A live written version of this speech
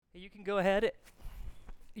You can go ahead.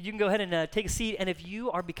 You can go ahead and take a seat. And if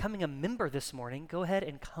you are becoming a member this morning, go ahead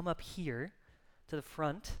and come up here to the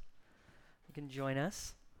front. You can join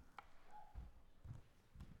us.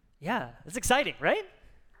 Yeah, it's exciting, right?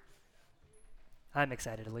 I'm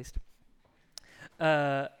excited, at least.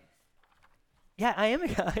 Uh, yeah, I am.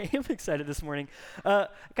 I am excited this morning,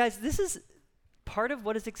 guys. This is part of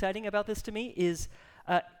what is exciting about this to me is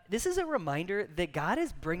this is a reminder that God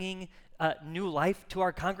is bringing new life to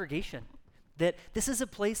our congregation. That this is a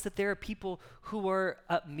place that there are people who are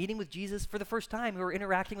meeting with Jesus for the first time, who are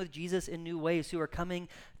interacting with Jesus in new ways, who are coming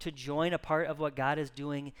to join a part of what God is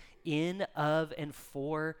doing in, of, and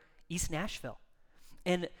for East Nashville.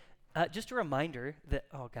 And just a reminder that,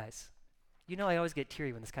 oh, guys, you know I always get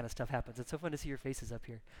teary when this kind of stuff happens. It's so fun to see your faces up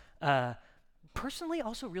here. Personally,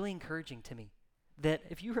 also really encouraging to me that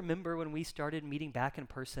if you remember when we started meeting back in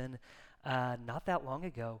person not that long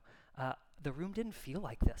ago, the room didn't feel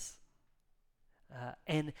like this.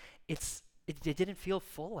 And it didn't feel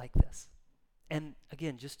full like this. And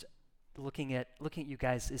again, just looking at you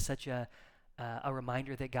guys is such a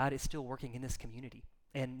reminder that God is still working in this community.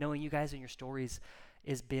 And knowing you guys and your stories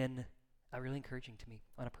has been really encouraging to me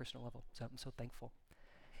on a personal level. So I'm so thankful.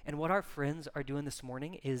 And what our friends are doing this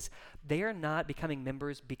morning is they are not becoming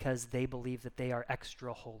members because they believe that they are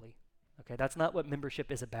extra holy. Okay, that's not what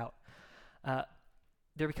membership is about.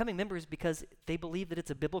 They're becoming members because they believe that it's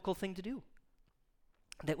a biblical thing to do.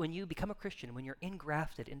 That when you become a Christian, when you're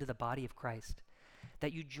engrafted into the body of Christ,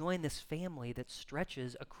 that you join this family that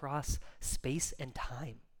stretches across space and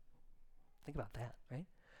time. Think about that, right?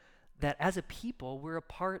 That as a people, we're a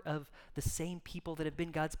part of the same people that have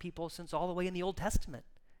been God's people since all the way in the Old Testament,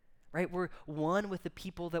 right? We're one with the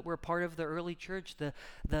people that were part of the early church,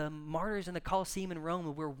 the martyrs in the Colosseum in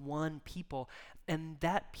Rome. We're one people, and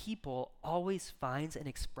that people always finds an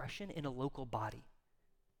expression in a local body.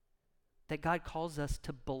 That God calls us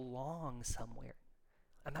to belong somewhere.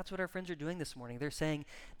 And that's what our friends are doing this morning. They're saying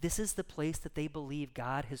this is the place that they believe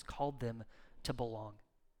God has called them to belong.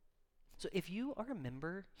 So if you are a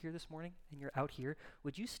member here this morning and you're out here,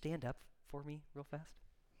 would you stand up for me real fast?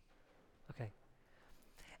 Okay.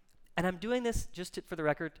 And I'm doing this just for the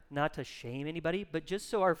record, not to shame anybody, but just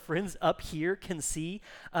so our friends up here can see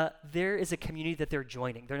there is a community that they're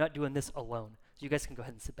joining. They're not doing this alone. So you guys can go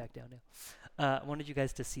ahead and sit back down now. I wanted you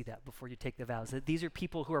guys to see that before you take the vows. That these are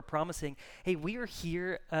people who are promising, hey, we are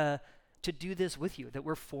here to do this with you, that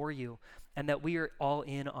we're for you, and that we are all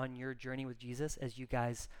in on your journey with Jesus as you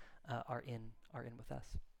guys are in with us.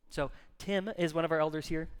 So Tim is one of our elders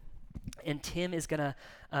here, and Tim is going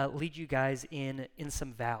to lead you guys in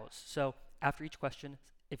some vows. So after each question,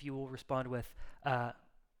 if you will respond with,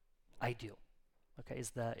 I do. Okay,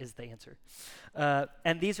 is the answer.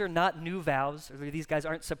 And these are not new vows. Or these guys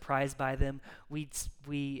aren't surprised by them. We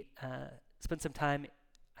spent some time,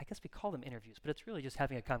 I guess we call them interviews, but it's really just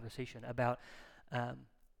having a conversation about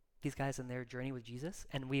these guys and their journey with Jesus.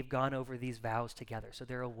 And we've gone over these vows together, so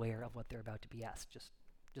they're aware of what they're about to be asked,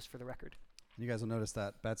 just for the record. You guys will notice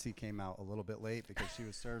that Betsy came out a little bit late because she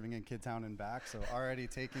was serving in Kidtown and back, so already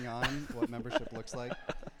taking on what membership looks like.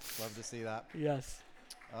 Love to see that. Yes.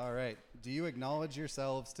 All right. Do you acknowledge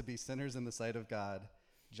yourselves to be sinners in the sight of God,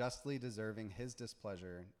 justly deserving his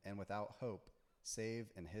displeasure, and without hope, save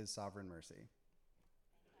in his sovereign mercy?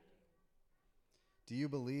 Do you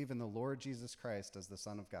believe in the Lord Jesus Christ as the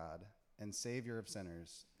Son of God and Savior of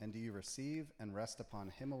sinners, and do you receive and rest upon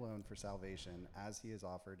him alone for salvation as he is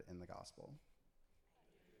offered in the gospel?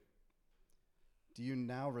 Do you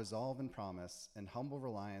now resolve and promise in humble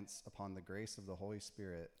reliance upon the grace of the Holy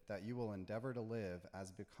Spirit that you will endeavor to live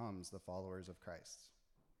as becomes the followers of Christ?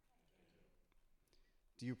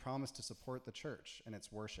 Do you promise to support the church in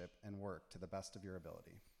its worship and work to the best of your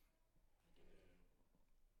ability?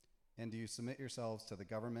 And do you submit yourselves to the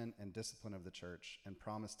government and discipline of the church and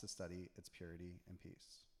promise to study its purity and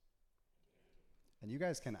peace? And you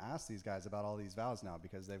guys can ask these guys about all these vows now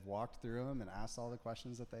because they've walked through them and asked all the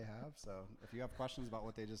questions that they have. So if you have questions about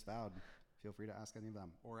what they just vowed, feel free to ask any of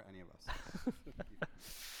them or any of us.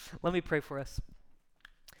 Let me pray for us.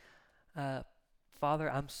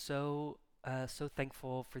 Father, I'm so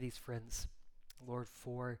thankful for these friends, Lord,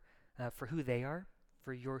 for who they are,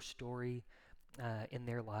 for your story in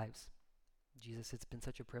their lives. Jesus, it's been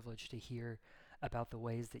such a privilege to hear about the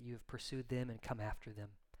ways that you have pursued them and come after them.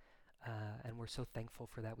 And we're so thankful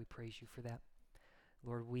for that. We praise you for that.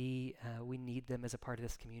 Lord, we need them as a part of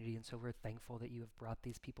this community, and so we're thankful that you have brought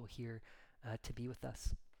these people here to be with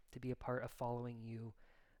us, to be a part of following you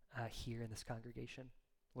here in this congregation.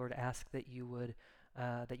 Lord, ask that you would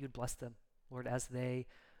bless them, Lord, as they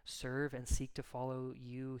serve and seek to follow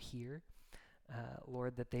you here.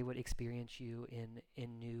 Lord, that they would experience you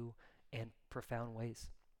in new and profound ways.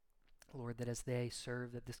 Lord, that as they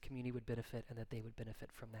serve, that this community would benefit and that they would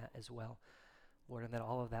benefit from that as well. Lord, and that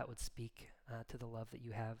all of that would speak to the love that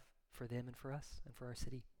you have for them and for us and for our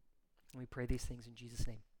city. And we pray these things in Jesus'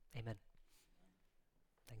 name. Amen.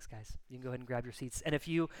 Thanks, guys. You can go ahead and grab your seats. And if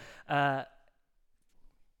you, and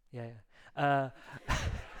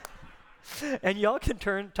y'all can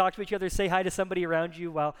talk to each other, say hi to somebody around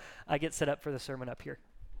you while I get set up for the sermon up here.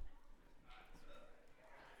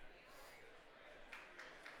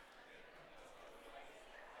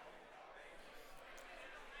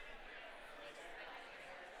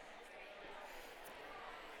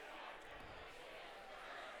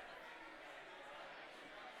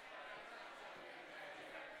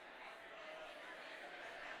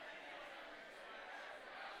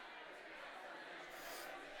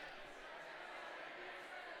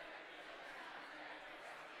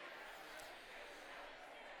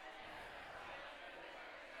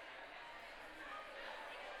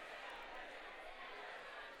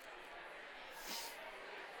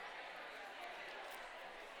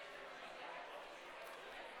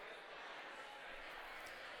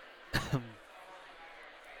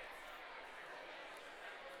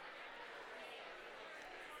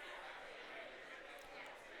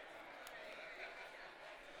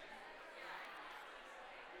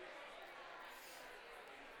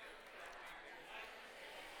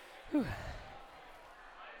 Whew.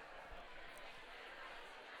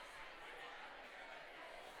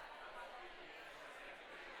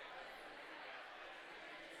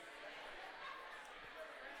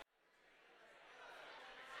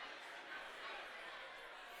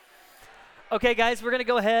 Okay, guys, we're going to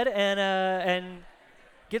go ahead and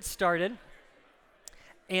get started.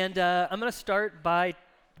 And I'm going to start by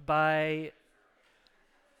I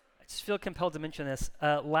just feel compelled to mention this.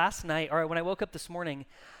 Last night, or when I woke up this morning,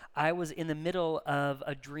 I was in the middle of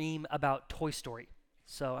a dream about Toy Story.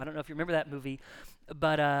 So I don't know if you remember that movie,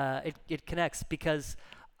 but it connects because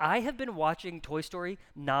I have been watching Toy Story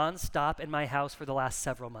nonstop in my house for the last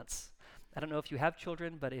several months. I don't know if you have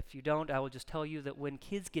children, but if you don't, I will just tell you that when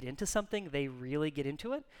kids get into something, they really get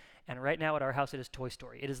into it. And right now at our house, it is Toy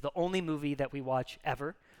Story. It is the only movie that we watch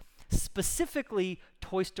ever. Specifically,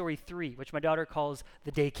 Toy Story 3, which my daughter calls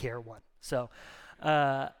the daycare one. So,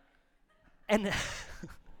 and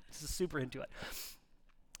this is super into it.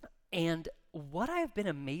 And what I have been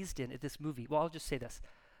amazed in at this movie, well, I'll just say this.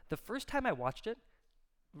 The first time I watched it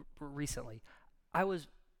recently, I was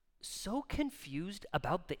so confused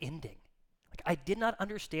about the ending. Like, I did not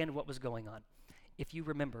understand what was going on. If you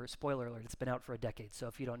remember, spoiler alert, it's been out for a decade, so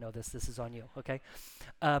if you don't know this, this is on you, okay?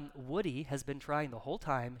 Woody has been trying the whole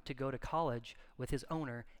time to go to college with his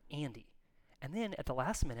owner, Andy. And then at the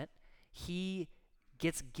last minute, he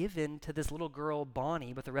gets given to this little girl,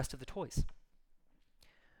 Bonnie, with the rest of the toys.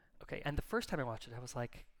 Okay, and the first time I watched it, I was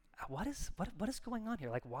like, what is going on here?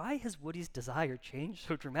 Like, why has Woody's desire changed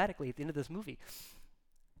so dramatically at the end of this movie?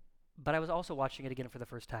 But I was also watching it again for the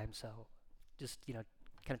first time, so just, kind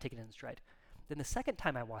of taking it in stride. Then the second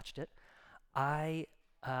time I watched it, I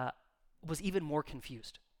was even more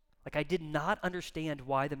confused. Like, I did not understand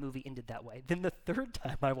why the movie ended that way. Then the third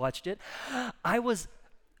time I watched it, I was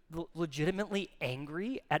legitimately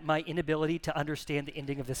angry at my inability to understand the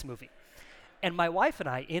ending of this movie. And my wife and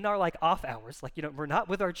I, in our off hours, we're not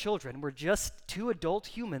with our children, we're just two adult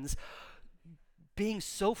humans being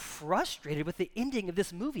so frustrated with the ending of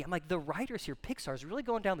this movie. I'm like, the writers here, Pixar, is really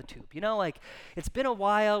going down the tube. It's been a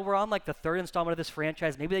while. We're on the third installment of this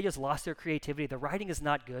franchise. Maybe they just lost their creativity. The writing is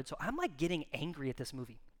not good. So I'm getting angry at this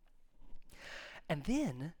movie. And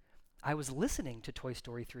then I was listening to Toy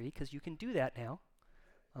Story 3, because you can do that now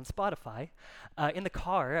on Spotify. In the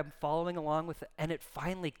car, I'm following along with it, and it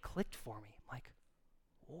finally clicked for me. I'm like,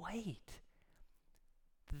 wait.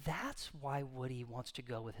 That's why Woody wants to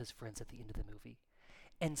go with his friends at the end of the movie.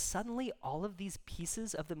 And suddenly, all of these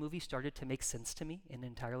pieces of the movie started to make sense to me in an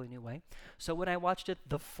entirely new way. So when I watched it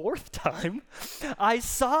the fourth time, I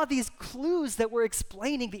saw these clues that were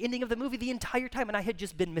explaining the ending of the movie the entire time, and I had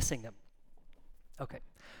just been missing them. Okay,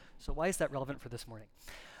 so why is that relevant for this morning?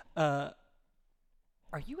 Are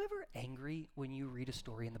you ever angry when you read a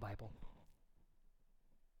story in the Bible?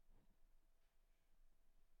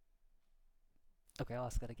 Okay, I'll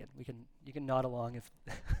ask that again. You can nod along if.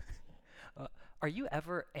 Are you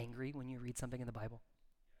ever angry when you read something in the Bible?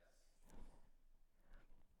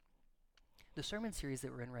 The sermon series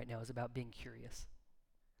that we're in right now is about being curious.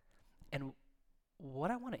 And what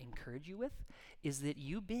I want to encourage you with is that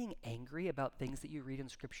you being angry about things that you read in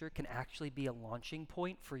Scripture can actually be a launching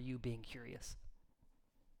point for you being curious.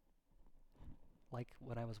 like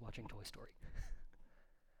when I was watching Toy Story.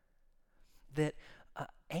 That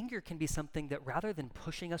anger can be something that rather than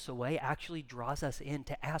pushing us away actually draws us in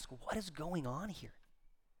to ask, what is going on here?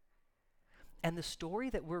 And the story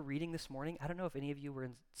that we're reading this morning, I don't know if any of you were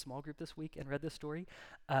in small group this week and read this story.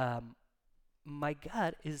 My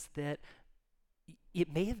gut is that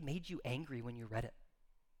it may have made you angry when you read it.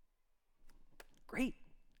 Great.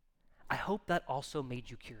 I hope that also made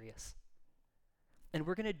you curious. And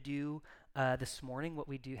we're going to do this morning what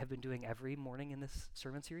we have been doing every morning in this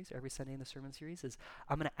sermon series, every Sunday in the sermon series, is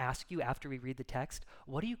I'm going to ask you after we read the text,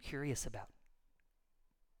 what are you curious about?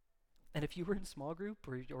 And if you were in small group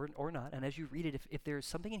or not, and as you read it, if there's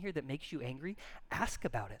something in here that makes you angry, ask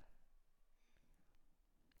about it.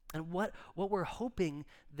 And what we're hoping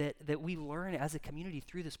that we learn as a community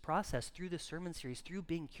through this process, through this sermon series, through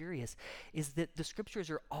being curious, is that the scriptures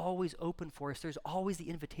are always open for us. There's always the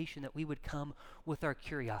invitation that we would come with our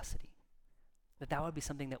curiosity. That would be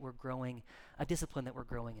something that we're growing, a discipline that we're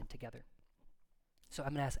growing in together. So I'm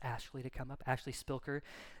going to ask Ashley to come up. Ashley Spilker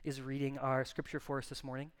is reading our scripture for us this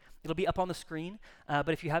morning. It'll be up on the screen, but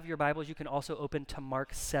if you have your Bibles, you can also open to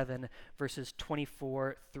Mark 7, verses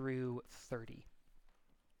 24 through 30.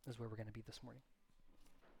 Is where we're going to be this morning.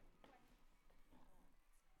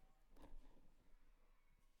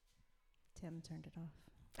 Tim turned it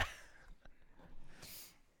off.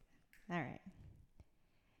 All right.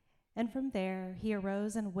 And from there he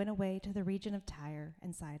arose and went away to the region of Tyre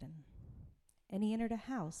and Sidon. And he entered a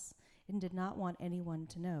house and did not want anyone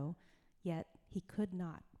to know, yet he could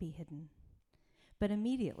not be hidden. But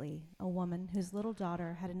immediately a woman whose little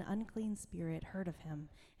daughter had an unclean spirit heard of him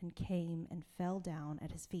and came and fell down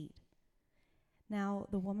at his feet. Now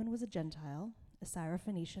the woman was a Gentile, a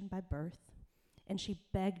Syrophoenician by birth, and she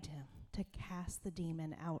begged him to cast the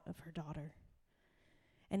demon out of her daughter.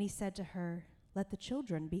 And he said to her, "Let the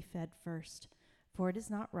children be fed first, for it is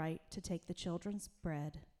not right to take the children's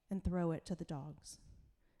bread and throw it to the dogs."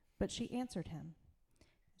 But she answered him,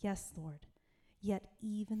 "Yes, Lord, yet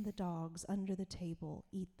even the dogs under the table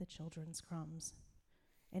eat the children's crumbs."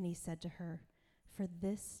 And he said to her, "For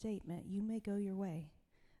this statement you may go your way.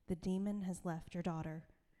 The demon has left your daughter."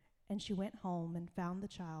 And she went home and found the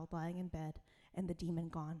child lying in bed and the demon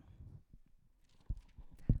gone.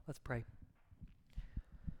 Let's pray.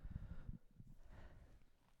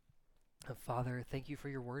 Father, thank you for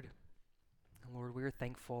your word. And Lord, we are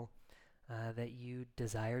thankful that you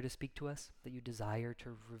desire to speak to us, that you desire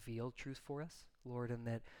to reveal truth for us, Lord, and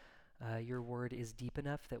that your word is deep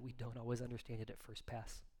enough that we don't always understand it at first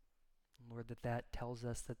pass. And Lord, that tells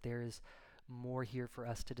us that there is more here for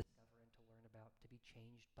us to discover and to learn about, to be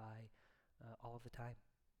changed by all of the time.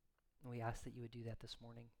 And we ask that you would do that this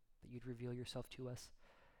morning, that you'd reveal yourself to us,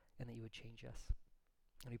 and that you would change us.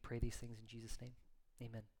 And we pray these things in Jesus' name.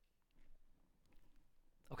 Amen.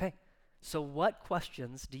 Okay, so what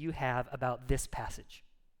questions do you have about this passage?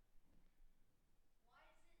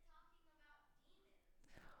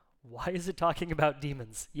 Why is it talking about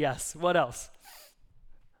demons? Yes, what else?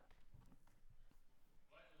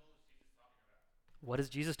 What is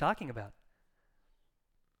Jesus talking about?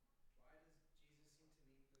 Why does Jesus seem to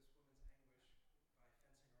meet this woman's anguish by fencing her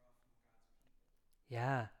off from God's people?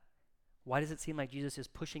 Yeah. Why does it seem like Jesus is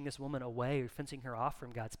pushing this woman away or fencing her off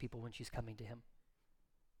from God's people when she's coming to him?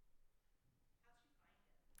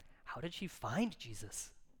 How did she find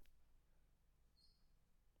Jesus?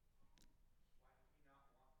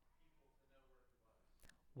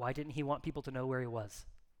 Why didn't he want people to know where he was?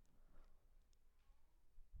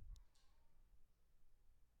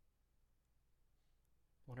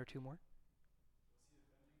 One or two more?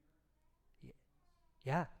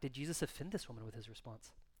 Yeah. Did Jesus offend this woman with his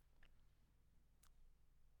response?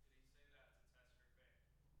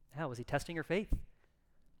 Yeah, was he testing her faith?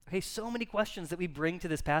 Okay, so many questions that we bring to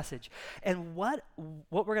this passage. And what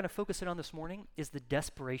we're going to focus in on this morning is the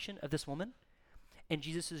desperation of this woman and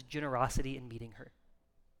Jesus' generosity in meeting her.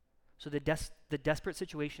 So the desperate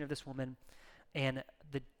situation of this woman and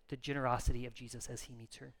the generosity of Jesus as he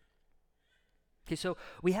meets her. Okay, so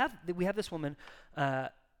we have this woman,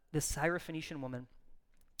 this Syrophoenician woman.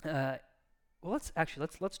 Let's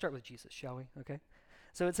start with Jesus, shall we? Okay.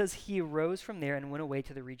 So it says, he arose from there and went away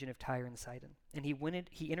to the region of Tyre and Sidon. And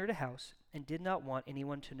he entered a house and did not want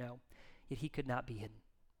anyone to know, yet he could not be hidden.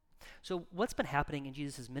 So what's been happening in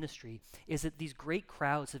Jesus' ministry is that these great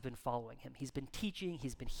crowds have been following him. He's been teaching,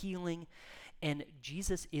 he's been healing, and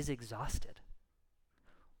Jesus is exhausted.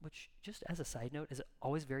 Which, just as a side note, is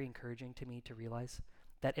always very encouraging to me to realize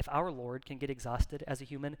that if our Lord can get exhausted as a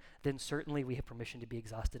human, then certainly we have permission to be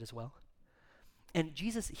exhausted as well. And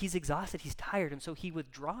Jesus, he's exhausted, he's tired, and so he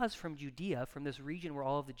withdraws from Judea, from this region where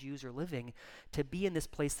all of the Jews are living, to be in this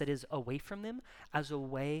place that is away from them as a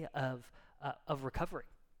way of recovery.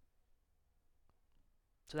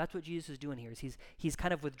 So that's what Jesus is doing here. Is he's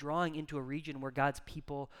kind of withdrawing into a region where God's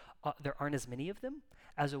people, there aren't as many of them,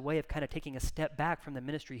 as a way of kind of taking a step back from the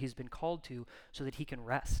ministry he's been called to so that he can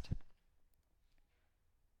rest.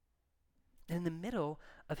 And in the middle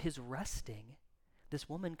of his resting, this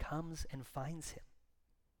woman comes and finds him.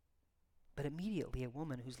 But immediately a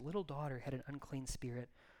woman whose little daughter had an unclean spirit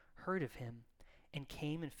heard of him and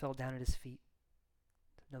came and fell down at his feet.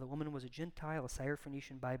 Now the woman was a Gentile, a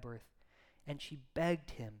Syrophoenician by birth, and she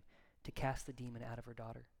begged him to cast the demon out of her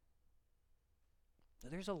daughter. Now,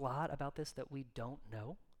 there's a lot about this that we don't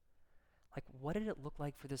know. Like, what did it look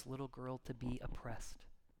like for this little girl to be oppressed?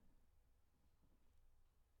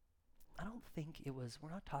 I don't think it was, we're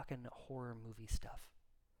not talking horror movie stuff,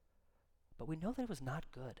 but we know that it was not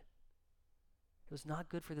good. It was not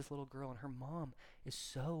good for this little girl, and her mom is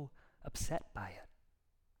so upset by it.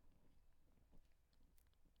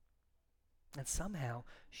 And somehow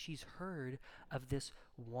she's heard of this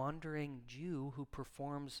wandering Jew who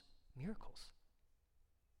performs miracles.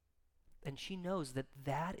 And she knows that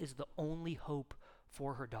that is the only hope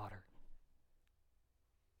for her daughter.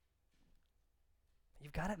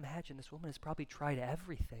 You've got to imagine this woman has probably tried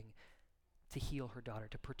everything to heal her daughter,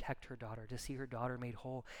 to protect her daughter, to see her daughter made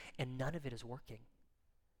whole, and none of it is working.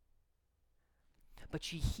 But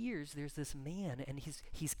she hears there's this man, and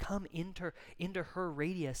he's come into her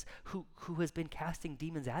radius who has been casting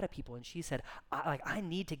demons out of people, and she said, I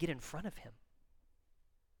need to get in front of him.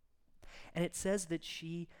 And it says that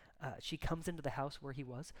she comes into the house where he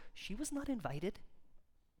was. She was not invited.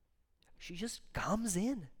 She just comes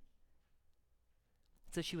in.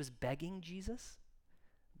 It says she was begging Jesus.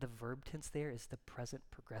 The verb tense there is the present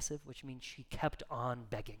progressive, which means she kept on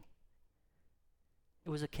begging. It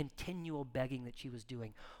was a continual begging that she was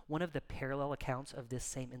doing. One of the parallel accounts of this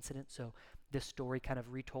same incident, so this story kind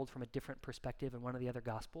of retold from a different perspective in one of the other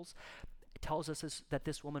Gospels, tells us that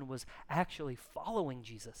this woman was actually following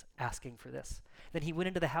Jesus, asking for this. Then he went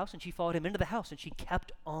into the house, and she followed him into the house, and she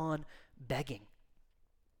kept on begging.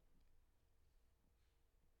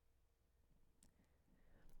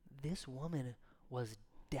 This woman was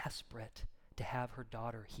desperate to have her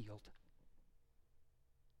daughter healed.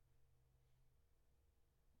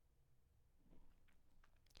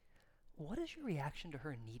 What is your reaction to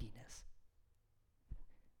her neediness?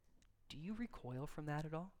 Do you recoil from that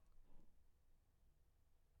at all?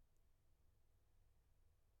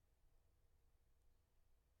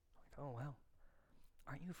 Like, oh wow,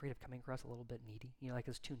 aren't you afraid of coming across a little bit needy? You know, like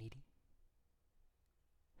it's too needy?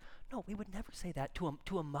 No, we would never say that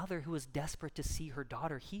to a mother who is desperate to see her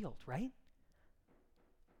daughter healed, right?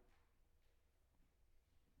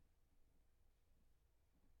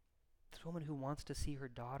 This woman who wants to see her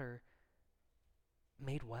daughter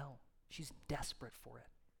made well. She's desperate for it.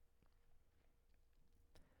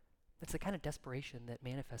 It's the kind of desperation that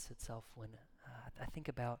manifests itself when I think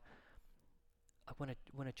about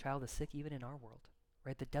when a child is sick, even in our world,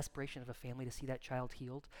 right? The desperation of a family to see that child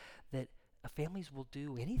healed, that families will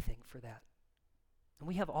do anything for that. And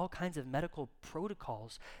we have all kinds of medical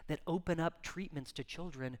protocols that open up treatments to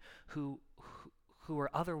children who are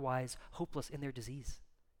otherwise hopeless in their disease.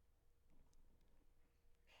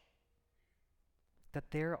 That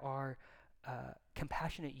there are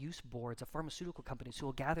compassionate use boards of pharmaceutical companies who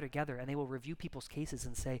will gather together and they will review people's cases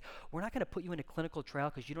and say, we're not going to put you in a clinical trial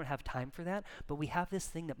because you don't have time for that, but we have this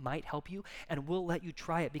thing that might help you and we'll let you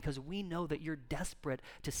try it because we know that you're desperate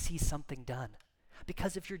to see something done.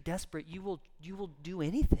 Because if you're desperate, you will do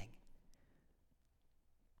anything.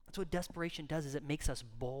 That's what desperation does, is it makes us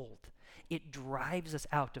bold. It drives us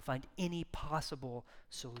out to find any possible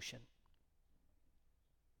solution.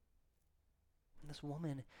 And this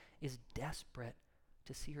woman is desperate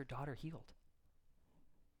to see her daughter healed.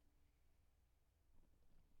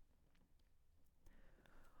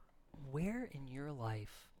 Where in your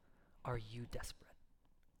life are you desperate?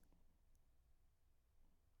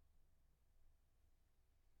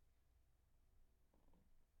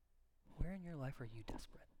 Where in your life are you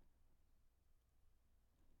desperate?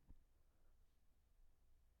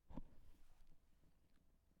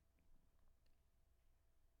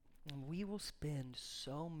 And we will spend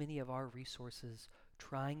so many of our resources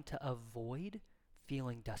trying to avoid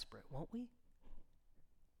feeling desperate, won't we?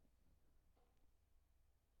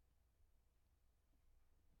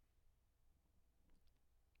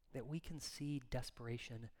 That we can see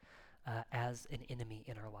desperation as an enemy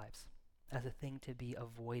in our lives, as a thing to be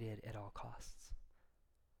avoided at all costs.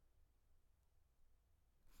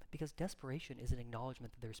 Because desperation is an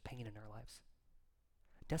acknowledgement that there's pain in our lives.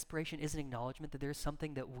 Desperation is an acknowledgement that there's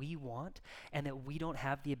something that we want and that we don't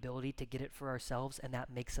have the ability to get it for ourselves, and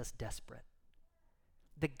that makes us desperate.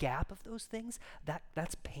 The gap of those things,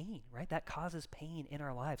 that's pain, right? That causes pain in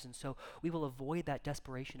our lives. And so we will avoid that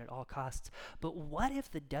desperation at all costs. But what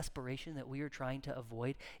if the desperation that we are trying to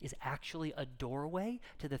avoid is actually a doorway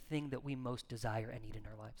to the thing that we most desire and need in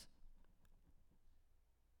our lives?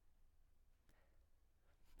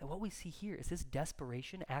 And what we see here is this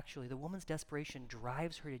desperation, actually, the woman's desperation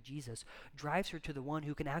drives her to Jesus, drives her to the one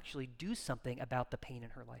who can actually do something about the pain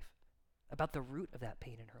in her life, about the root of that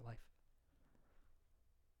pain in her life.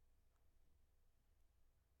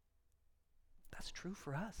 That's true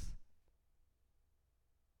for us.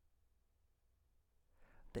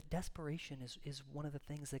 That desperation is one of the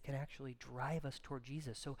things that can actually drive us toward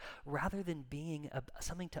Jesus. So rather than being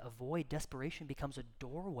something to avoid, desperation becomes a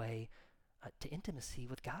doorway to intimacy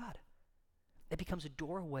with God. It becomes a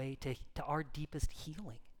doorway to our deepest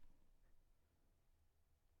healing.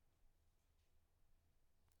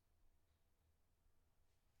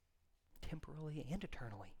 Temporally and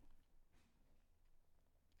eternally.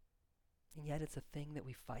 And yet it's a thing that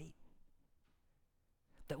we fight,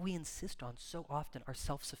 that we insist on so often, our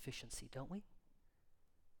self-sufficiency, don't we?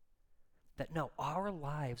 That no, our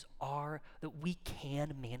lives are, that we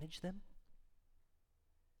can manage them.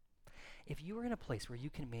 If you are in a place where you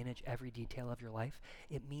can manage every detail of your life,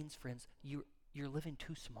 it means, friends, you're living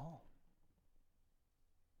too small.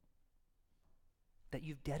 That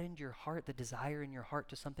you've deadened your heart, the desire in your heart,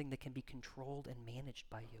 to something that can be controlled and managed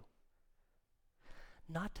by you.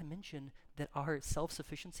 Not to mention that our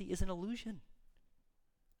self-sufficiency is an illusion.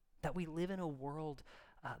 That we live in a world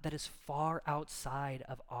that is far outside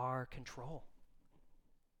of our control.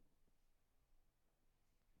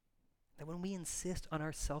 That when we insist on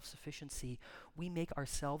our self-sufficiency, we make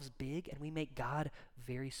ourselves big and we make God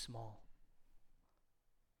very small.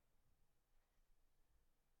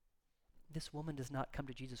 This woman does not come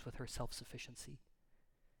to Jesus with her self-sufficiency,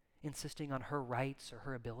 insisting on her rights or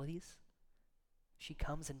her abilities. She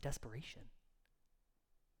comes in desperation.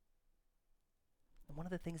 And one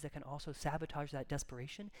of the things that can also sabotage that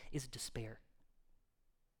desperation is despair.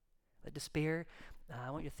 That despair,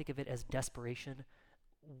 I want you to think of it as desperation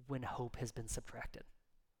when hope has been subtracted.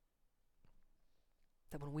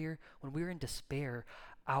 That when we're in despair,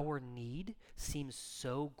 our need seems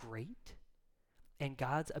so great, and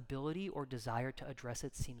God's ability or desire to address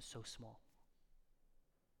it seems so small.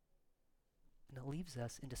 And it leaves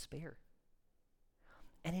us in despair.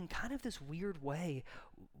 And in kind of this weird way,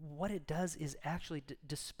 what it does is actually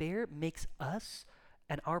despair makes us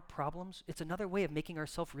and our problems, it's another way of making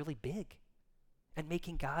ourselves really big and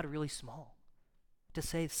making God really small. To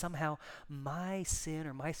say somehow my sin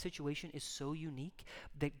or my situation is so unique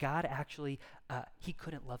that God actually, he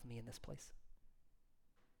couldn't love me in this place.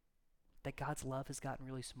 That God's love has gotten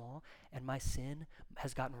really small and my sin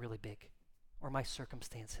has gotten really big, or my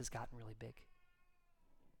circumstance has gotten really big.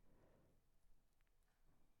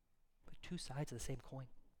 Two sides of the same coin.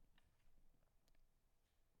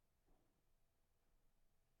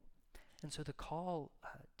 And so the call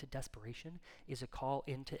to desperation is a call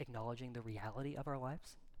into acknowledging the reality of our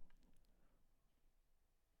lives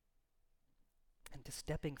and to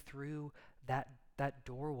stepping through that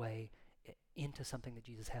doorway into something that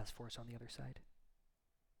Jesus has for us on the other side.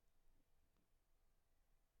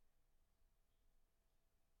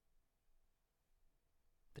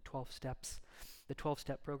 The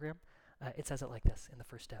 12-step program, it says it like this in the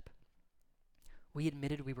first step. We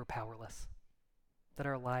admitted we were powerless, that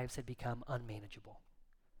our lives had become unmanageable.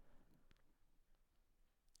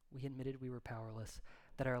 We admitted we were powerless,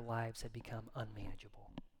 that our lives had become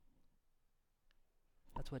unmanageable.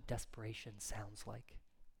 That's what desperation sounds like.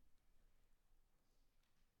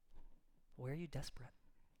 Where are you desperate?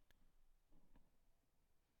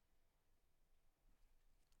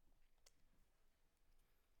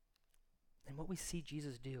 And what we see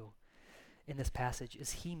Jesus do in this passage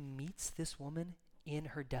is he meets this woman in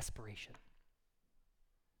her desperation.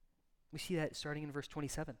 We see that starting in verse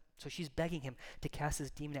 27. So she's begging him to cast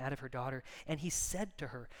this demon out of her daughter. And he said to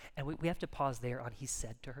her, and we have to pause there on he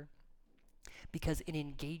said to her, because in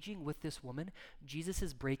engaging with this woman, Jesus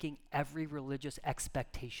is breaking every religious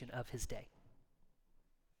expectation of his day.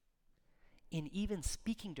 In even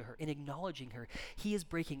speaking to her, in acknowledging her, he is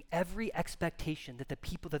breaking every expectation that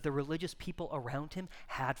the religious people around him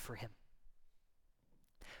had for him.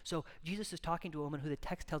 So Jesus is talking to a woman who the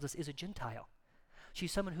text tells us is a Gentile.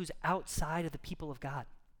 She's someone who's outside of the people of God.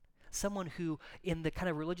 Someone who, in the kind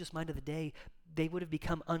of religious mind of the day, they would have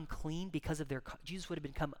become unclean because of Jesus would have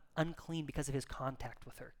become unclean because of his contact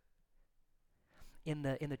with her. in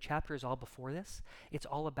the chapters all before this, it's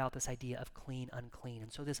all about this idea of clean, unclean.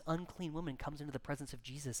 And so this unclean woman comes into the presence of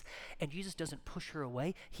Jesus, and Jesus doesn't push her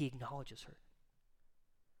away, he acknowledges her.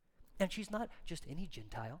 And she's not just any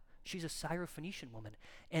Gentile, she's a Syrophoenician woman.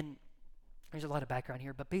 And there's a lot of background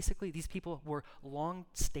here, but basically these people were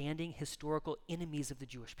long-standing historical enemies of the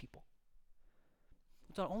Jewish people.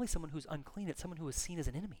 It's not only someone who's unclean, it's someone who was seen as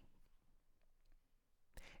an enemy.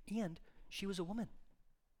 And she was a woman.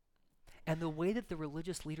 And the way that the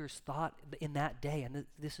religious leaders thought in that day, and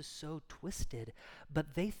this is so twisted,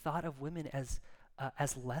 but they thought of women as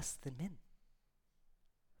less than men.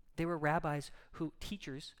 They were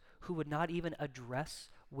teachers who would not even address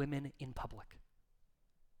women in public.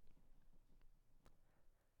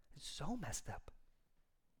 It's so messed up.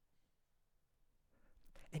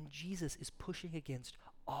 And Jesus is pushing against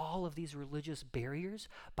all of these religious barriers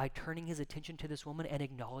by turning his attention to this woman and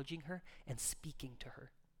acknowledging her and speaking to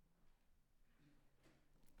her.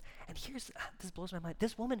 And this blows my mind.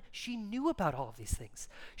 This woman, she knew about all of these things.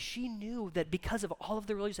 She knew that because of all of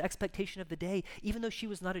the religious expectation of the day, even though she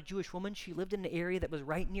was not a Jewish woman, she lived in an area that was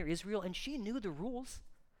right near Israel, and she knew the rules.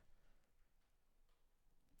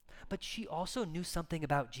 But she also knew something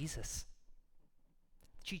about Jesus.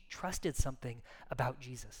 She trusted something about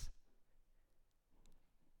Jesus.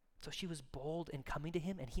 So she was bold in coming to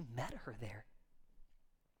him, and he met her there.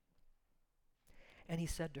 And he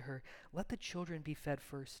said to her, "Let the children be fed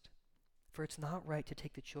first, for it's not right to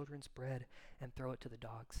take the children's bread and throw it to the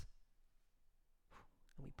dogs."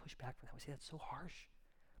 And we push back from that. We say, that's so harsh.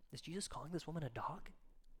 Is Jesus calling this woman a dog?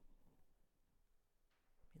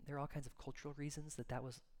 I mean, there are all kinds of cultural reasons that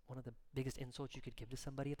was one of the biggest insults you could give to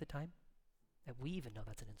somebody at the time. And we even know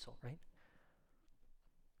that's an insult, right?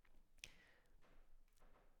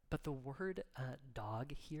 But the word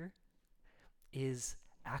dog here is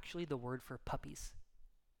actually the word for puppies.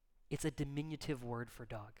 It's a diminutive word for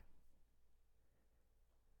dog.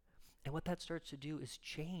 And what that starts to do is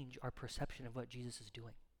change our perception of what Jesus is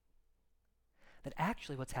doing. That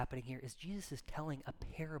actually what's happening here is Jesus is telling a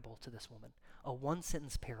parable to this woman, a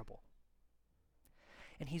one-sentence parable.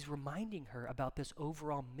 And he's reminding her about this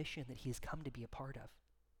overall mission that he has come to be a part of.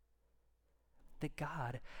 That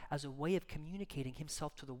God, as a way of communicating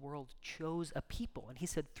himself to the world, chose a people. And he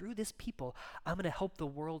said, through this people, I'm going to help the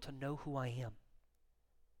world to know who I am.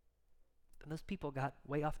 And those people got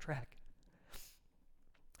way off track.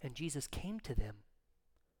 And Jesus came to them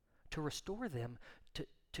to restore them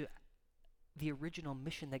to the original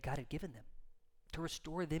mission that God had given them, to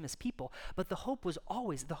restore them as people. But the hope was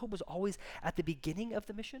always at the beginning of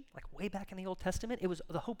the mission, like way back in the Old Testament,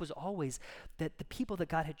 the hope was always that the people that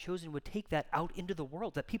God had chosen would take that out into the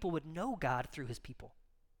world, that people would know God through his people.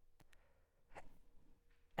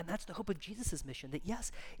 And that's the hope of Jesus' mission, that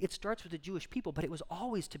yes, it starts with the Jewish people, but it was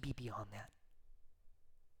always to be beyond that.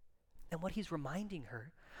 And what he's reminding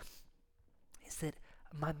her is that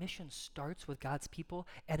my mission starts with God's people,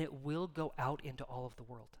 and it will go out into all of the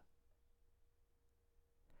world.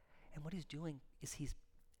 And what he's doing is he's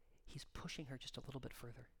pushing her just a little bit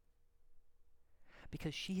further.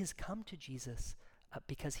 Because she has come to Jesus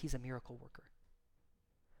because he's a miracle worker.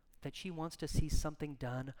 That she wants to see something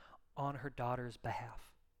done on her daughter's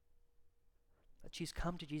behalf. That she's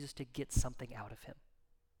come to Jesus to get something out of him.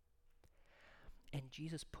 And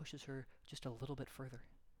Jesus pushes her just a little bit further.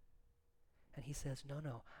 And he says,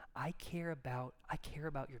 no, I care about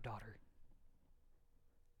your daughter.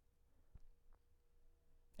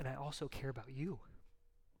 And I also care about you.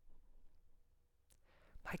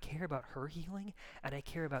 I care about her healing, and I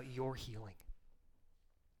care about your healing.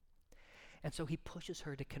 And so he pushes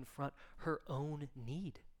her to confront her own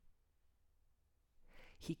need.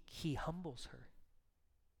 He humbles her.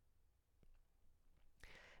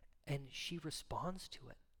 And she responds to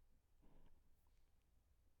it.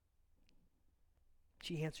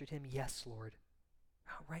 She answered him, "Yes, Lord."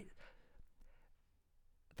 Right?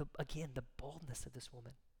 Again, the boldness of this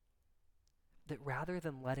woman. That rather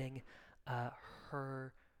than letting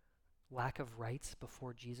her lack of rights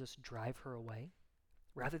before Jesus drive her away,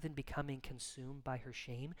 rather than becoming consumed by her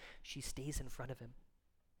shame, she stays in front of him.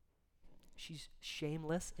 She's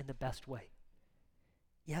shameless in the best way.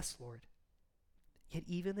 "Yes, Lord. Yet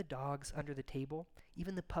even the dogs under the table,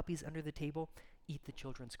 even the puppies under the table, eat the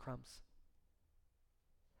children's crumbs."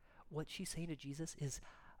 What she's saying to Jesus is,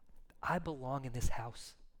 I belong in this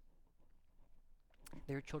house.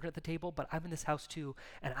 There are children at the table, but I'm in this house too,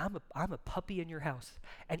 and I'm a puppy in your house,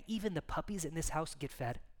 and even the puppies in this house get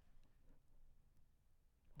fed.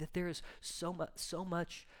 That there is so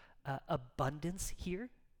much abundance here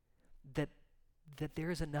that there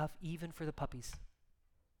is enough even for the puppies.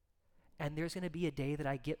 and there's going to be a day that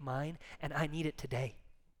I get mine, and I need it today.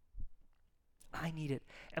 I need it,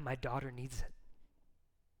 and my daughter needs it.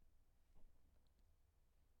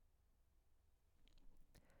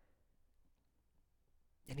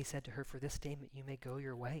 And he said to her, for this statement you may go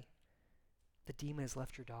your way. The demon has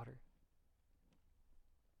left your daughter.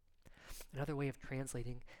 Another way of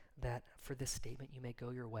translating that for this statement you may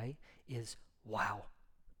go your way is, wow,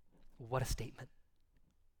 what a statement.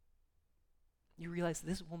 You realize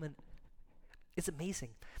this woman is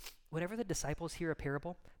amazing. Whenever the disciples hear a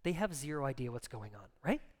parable, they have zero idea what's going on,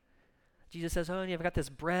 right? Jesus says, oh, I've got this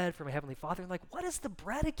bread from my heavenly Father. And like, what is the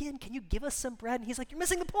bread again? Can you give us some bread? And he's like, you're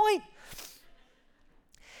missing the point.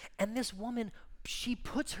 And this woman, she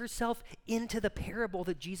puts herself into the parable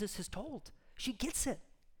that Jesus has told. She gets it.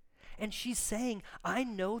 And she's saying, I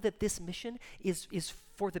know that this mission is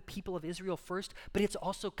for the people of Israel first, but it's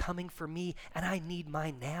also coming for me, and I need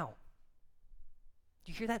mine now.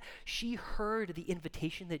 Do you hear that? She heard the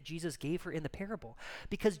invitation that Jesus gave her in the parable,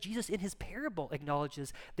 because Jesus in his parable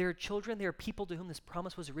acknowledges there are children, there are people to whom this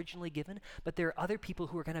promise was originally given, but there are other people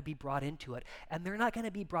who are going to be brought into it. And they're not going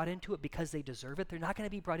to be brought into it because they deserve it. They're not going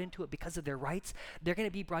to be brought into it because of their rights. They're going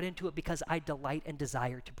to be brought into it because I delight and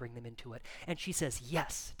desire to bring them into it. And she says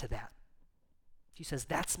yes to that. She says,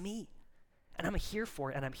 that's me. And I'm here for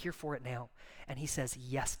it, and I'm here for it now. And he says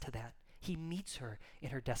yes to that. He meets her in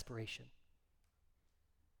her desperation.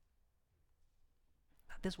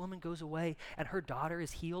 This woman goes away and her daughter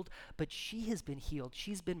is healed, but she has been healed.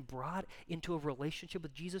 She's been brought into a relationship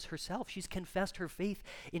with Jesus herself. She's confessed her faith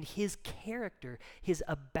in his character, his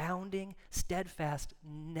abounding, steadfast,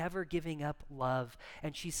 never giving up love.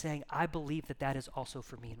 And she's saying, I believe that that is also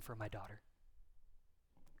for me and for my daughter.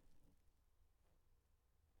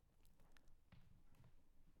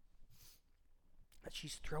 But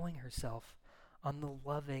she's throwing herself on the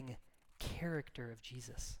loving character of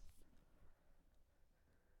Jesus.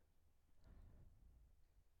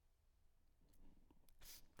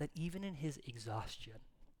 That even in his exhaustion,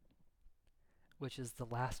 which is the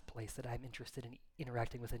last place that I'm interested in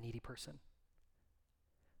interacting with a needy person,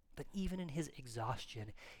 that even in his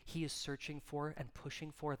exhaustion, he is searching for and pushing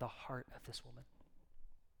for the heart of this woman.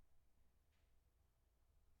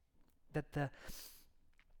 That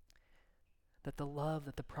the love,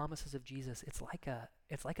 that the promises of Jesus, it's like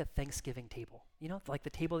a Thanksgiving table. You know, like the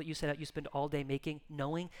table that you set out, you spend all day making,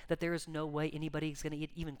 knowing that there is no way anybody is going to eat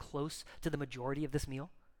even close to the majority of this meal.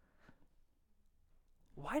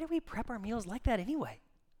 Why do we prep our meals like that anyway?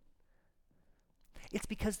 It's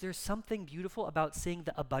because there's something beautiful about seeing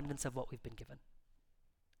the abundance of what we've been given.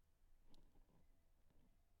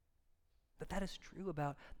 That is true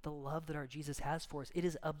about the love that our Jesus has for us. It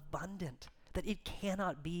is abundant, that it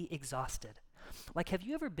cannot be exhausted. Like, have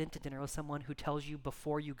you ever been to dinner with someone who tells you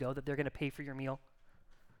before you go that they're going to pay for your meal?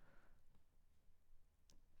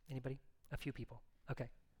 Anybody? A few people. Okay.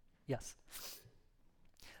 Yes.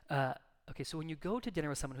 Okay, so when you go to dinner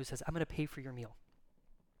with someone who says, I'm going to pay for your meal,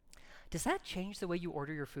 does that change the way you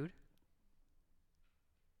order your food?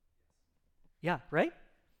 Yeah, right?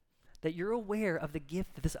 That you're aware of the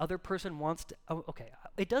gift that this other person wants to, oh, okay,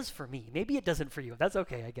 it does for me. Maybe it doesn't for you. That's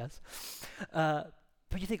okay, I guess.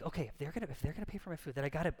 But you think, okay, if they're gonna pay for my food, then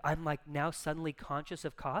I'm like now suddenly conscious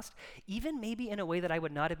of cost, even maybe in a way that I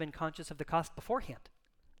would not have been conscious of the cost beforehand.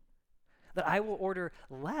 That I will order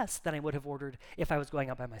less than I would have ordered if I was going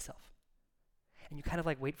out by myself. And you kind of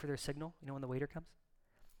like wait for their signal, you know, when the waiter comes.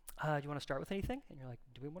 Do you want to start with anything? And you're like,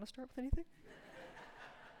 do we want to start with anything?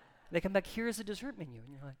 They come back, here's the dessert menu.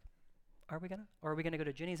 And you're like, are we gonna? Or are we gonna go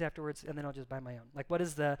to Ginny's afterwards and then I'll just buy my own? Like, what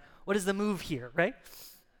is the move here, right?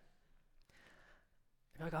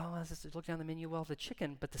 You're like, oh, let's just look down the menu. Well, the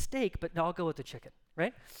chicken, but the steak, but no, I'll go with the chicken,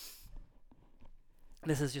 right?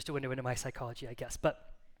 This is just a window into my psychology, I guess. But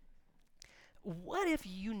what if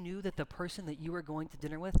you knew that the person that you were going to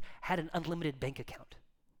dinner with had an unlimited bank account?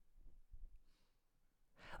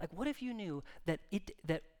 Like, what if you knew that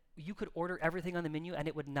you could order everything on the menu and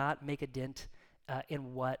it would not make a dent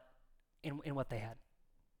in what they had?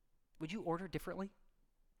 Would you order differently?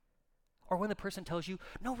 Or when the person tells you,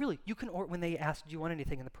 no, really, you can order, when they ask, do you want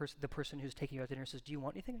anything? And the person who's taking you out to dinner says, do you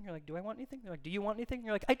want anything? And you're like, do I want anything? They're like, do you want anything? And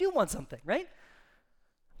you're like, I do want something, right?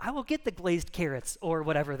 I will get the glazed carrots or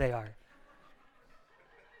whatever they are.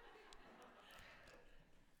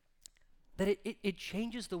 That it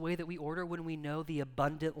changes the way that we order when we know the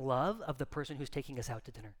abundant love of the person who's taking us out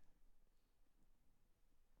to dinner.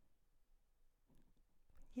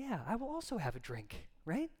 Yeah, I will also have a drink,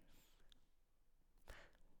 right?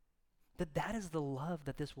 That is the love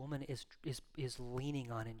that this woman is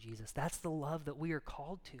leaning on in Jesus. That's the love that we are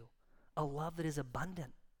called to, a love that is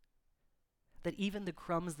abundant. that even the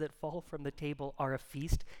crumbs that fall from the table are a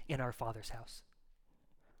feast in our Father's house.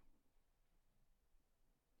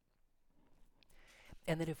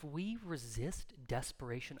 And that if we resist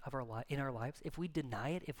desperation of in our lives, if we deny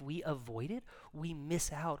it, if we avoid it, we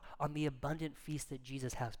miss out on the abundant feast that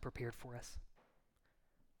Jesus has prepared for us.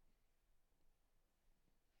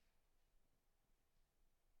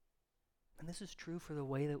 And this is true for the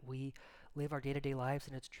way that we live our day-to-day lives,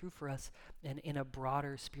 and it's true for us in a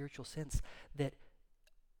broader spiritual sense, that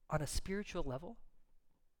on a spiritual level,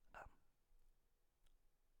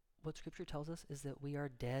 what Scripture tells us is that we are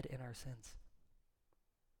dead in our sins.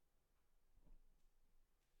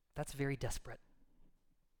 That's very desperate.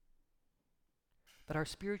 That our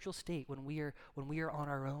spiritual state, when we are on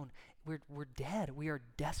our own, we're dead. We are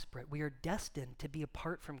desperate. We are destined to be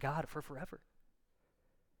apart from God for forever.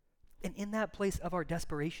 And in that place of our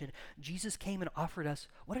desperation, Jesus came and offered us,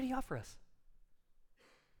 what did he offer us?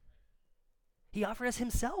 He offered us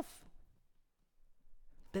himself.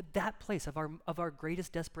 That place of our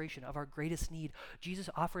greatest desperation, of our greatest need, Jesus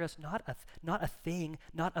offered us not a thing,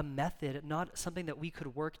 not a method, not something that we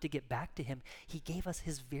could work to get back to him. He gave us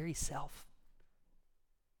his very self.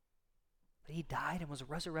 That he died and was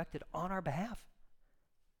resurrected on our behalf.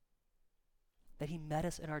 That he met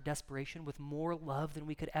us in our desperation with more love than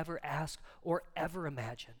we could ever ask or ever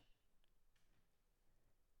imagine.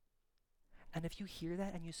 And if you hear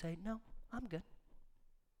that and you say, no, I'm good.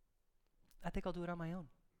 I think I'll do it on my own.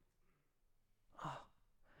 Oh,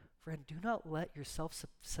 friend, do not let your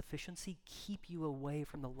self-sufficiency keep you away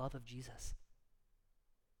from the love of Jesus.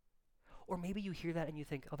 Or maybe you hear that and you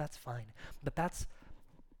think, oh, that's fine, but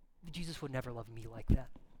Jesus would never love me like that.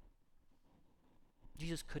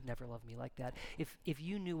 Jesus could never love me like that. If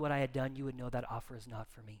you knew what I had done, you would know that offer is not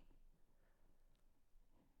for me.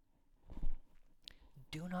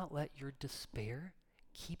 Do not let your despair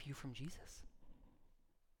keep you from Jesus.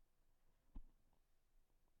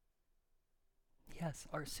 Yes,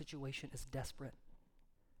 our situation is desperate.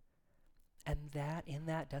 And in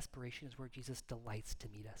that desperation is where Jesus delights to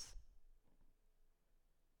meet us.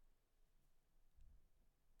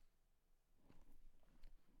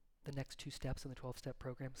 The next 2 steps in the 12-step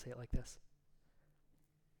program say it like this.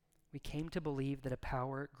 We came to believe that a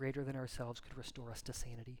power greater than ourselves could restore us to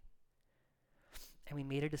sanity. And we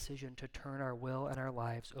made a decision to turn our will and our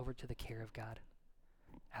lives over to the care of God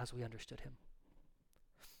as we understood him.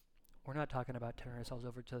 We're not talking about turning ourselves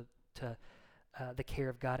over to the care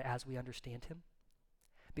of God as we understand him,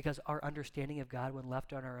 because our understanding of God when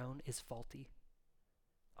left on our own is faulty.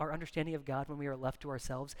 Our understanding of God when we are left to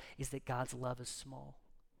ourselves is that God's love is small,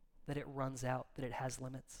 that it runs out, that it has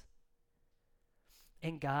limits.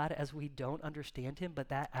 And God, as we don't understand him, but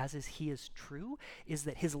that as he is true, is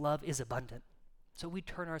that his love is abundant. So we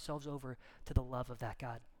turn ourselves over to the love of that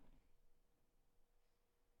God.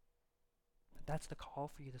 That's the call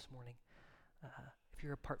for you this morning. If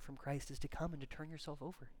you're apart from Christ, is to come and to turn yourself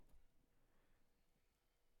over.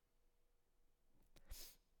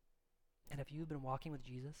 And if you've been walking with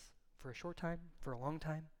Jesus for a short time, for a long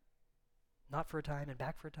time, not for a time and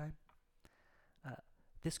back for a time,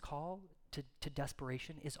 this call to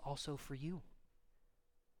desperation is also for you.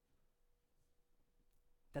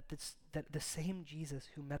 That the same Jesus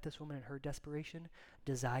who met this woman in her desperation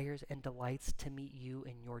desires and delights to meet you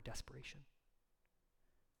in your desperation,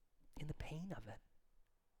 in the pain of it.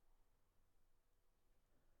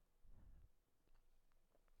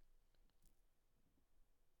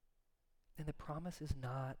 And the promise is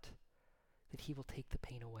not that he will take the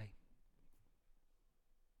pain away.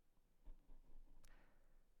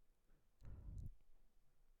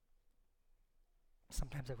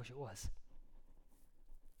 Sometimes I wish it was.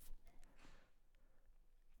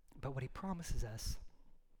 But what he promises us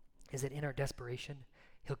is that in our desperation,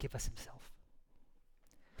 he'll give us himself.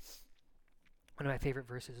 One of my favorite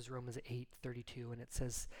verses is Romans 8:32, and it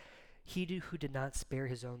says, who did not spare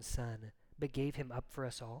his own son, but gave him up for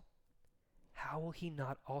us all, how will he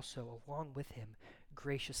not also, along with him,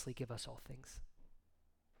 graciously give us all things?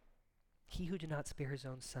 He who did not spare his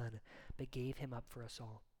own son, but gave him up for us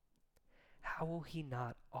all, how will he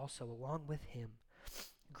not also, along with him,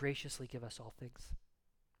 graciously give us all things?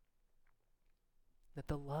 That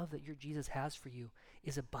the love that your Jesus has for you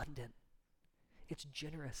is abundant. It's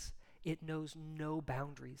generous. It knows no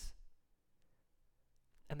boundaries.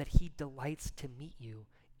 And that he delights to meet you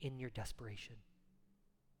in your desperation,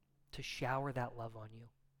 to shower that love on you.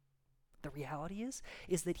 The reality is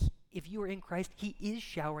that if you are in Christ, he is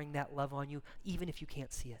showering that love on you, even if you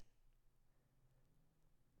can't see it.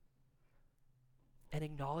 And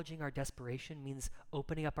acknowledging our desperation means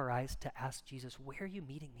opening up our eyes to ask Jesus, where are you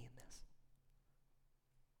meeting me in this?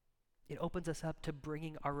 It opens us up to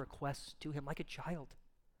bringing our requests to him like a child.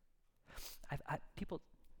 People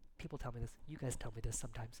tell me this. You guys tell me this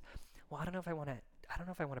sometimes. Well, I don't know if I want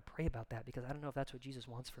to pray about that because I don't know if that's what Jesus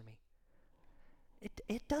wants for me.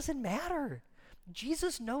 It doesn't matter.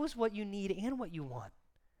 Jesus knows what you need and what you want.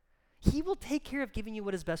 He will take care of giving you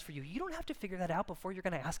what is best for you. You don't have to figure that out before you're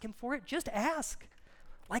going to ask him for it. Just ask.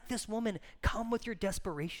 Like this woman, come with your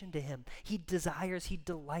desperation to him. He desires, he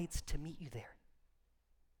delights to meet you there.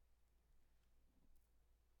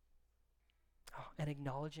 Oh, and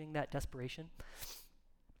acknowledging that desperation,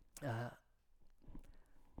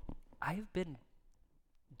 I've been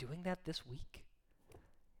doing that this week.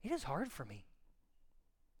 It is hard for me.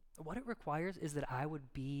 What it requires is that I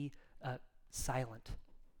would be silent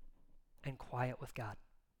and quiet with God.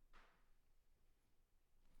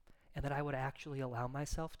 And that I would actually allow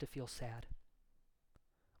myself to feel sad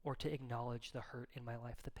or to acknowledge the hurt in my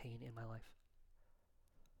life, the pain in my life.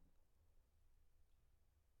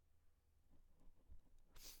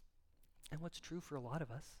 And what's true for a lot of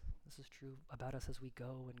us, this is true about us as we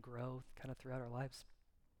go and grow kind of throughout our lives,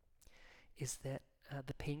 is that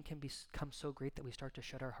the pain can become so great that we start to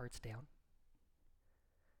shut our hearts down.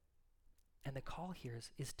 And the call here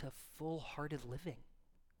is to full-hearted living.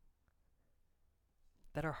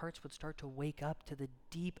 That our hearts would start to wake up to the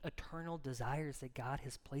deep, eternal desires that God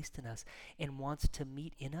has placed in us and wants to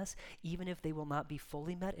meet in us, even if they will not be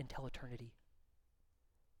fully met until eternity.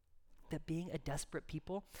 That being a desperate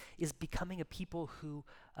people is becoming a people who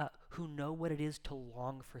know what it is to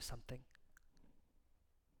long for something.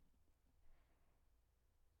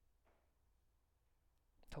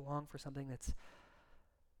 To long for something that's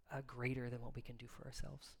greater than what we can do for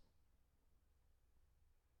ourselves.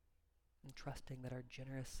 And trusting that our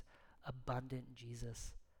generous, abundant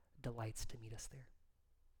Jesus delights to meet us there.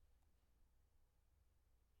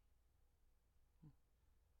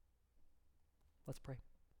 Let's pray.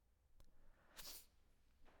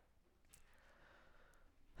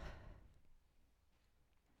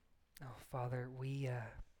 Oh, Father, we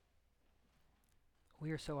are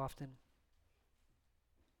so often,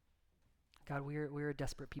 God, we're a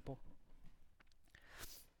desperate people.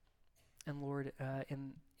 And Lord,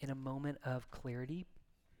 in a moment of clarity,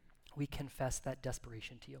 we confess that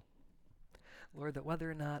desperation to you. Lord, that whether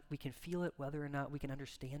or not we can feel it, whether or not we can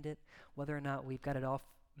understand it, whether or not we've got it all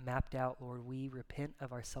mapped out, Lord, we repent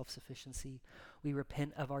of our self-sufficiency. We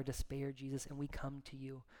repent of our despair, Jesus, and we come to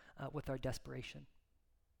you with our desperation.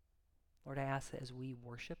 Lord, I ask that as we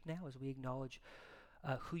worship now, as we acknowledge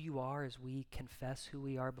who you are, as we confess who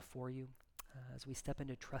we are before you, as we step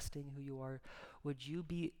into trusting who you are, would you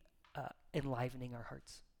be enlivening our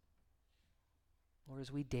hearts? Lord,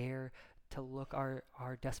 as we dare to look our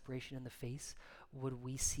desperation in the face, would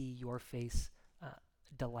we see your face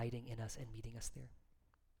delighting in us and meeting us there?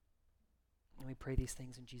 And we pray these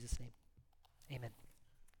things in Jesus' name. Amen.